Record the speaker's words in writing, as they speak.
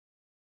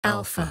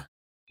Alpha.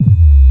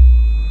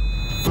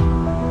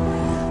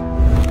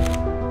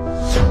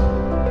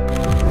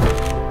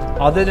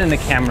 Other than the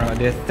camera,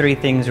 there are three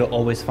things you'll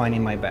always find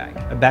in my bag: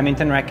 a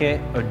badminton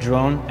racket, a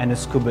drone, and a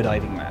scuba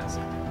diving mask.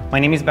 My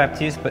name is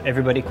Baptiste, but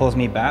everybody calls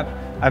me Bap.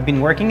 I've been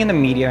working in the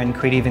media and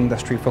creative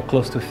industry for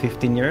close to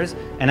 15 years,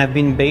 and I've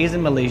been based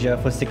in Malaysia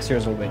for 6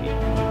 years already.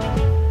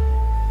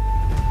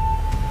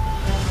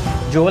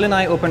 Joel and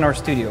I opened our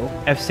studio,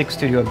 F6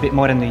 Studio, a bit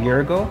more than a year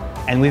ago,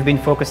 and we've been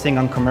focusing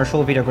on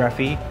commercial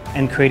videography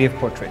and creative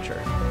portraiture.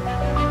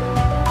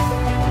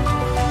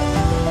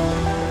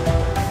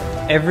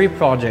 Every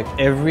project,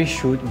 every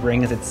shoot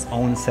brings its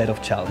own set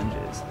of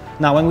challenges.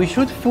 Now, when we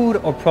shoot food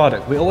or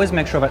product, we always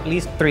make sure of at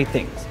least three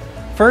things.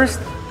 First,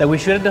 that we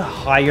shoot at the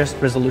highest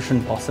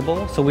resolution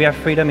possible, so we have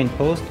freedom in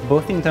post,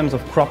 both in terms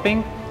of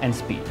cropping and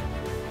speed.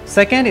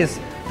 Second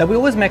is that we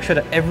always make sure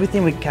that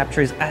everything we capture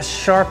is as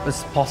sharp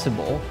as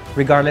possible,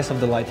 regardless of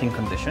the lighting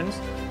conditions.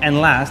 And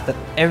last, that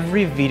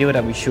every video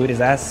that we shoot is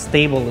as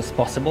stable as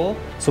possible,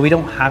 so we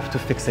don't have to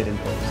fix it in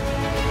post.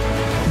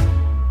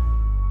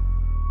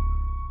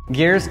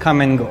 Gears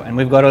come and go, and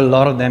we've got a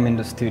lot of them in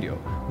the studio.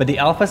 But the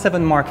Alpha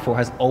 7 Mark IV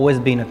has always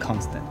been a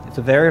constant. It's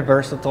a very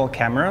versatile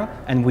camera,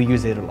 and we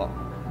use it a lot.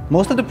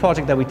 Most of the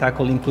projects that we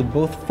tackle include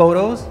both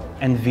photos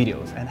and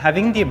videos, and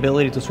having the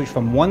ability to switch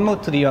from one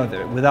mode to the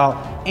other without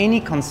any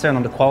concern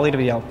on the quality of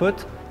the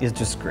output is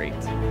just great.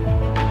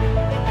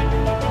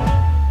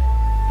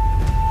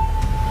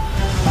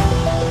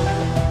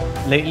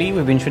 Lately,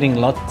 we've been shooting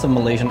lots of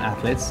Malaysian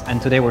athletes,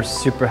 and today we're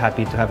super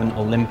happy to have an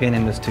Olympian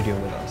in the studio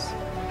with us.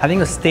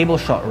 Having a stable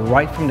shot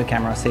right from the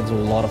camera saves a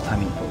lot of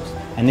time in post,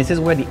 and this is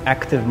where the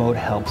active mode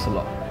helps a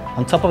lot.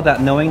 On top of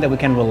that, knowing that we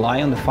can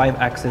rely on the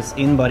 5-axis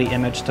in-body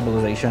image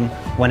stabilization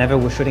whenever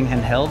we're shooting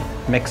handheld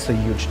makes a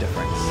huge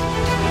difference.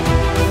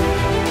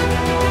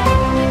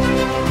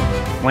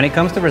 When it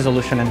comes to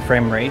resolution and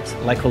frame rates,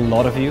 like a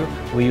lot of you,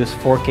 we use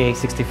 4K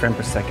 60 frames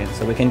per second,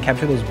 so we can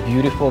capture those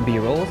beautiful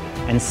B-rolls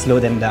and slow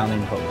them down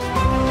in post.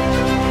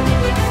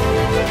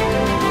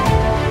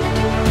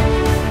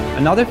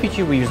 Another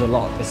feature we use a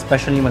lot,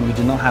 especially when we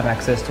do not have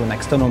access to an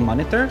external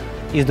monitor,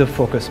 is the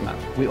focus map.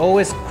 We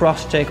always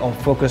cross-check our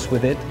focus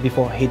with it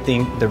before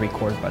hitting the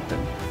record button.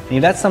 And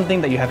if that's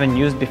something that you haven't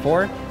used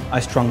before,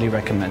 I strongly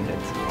recommend it.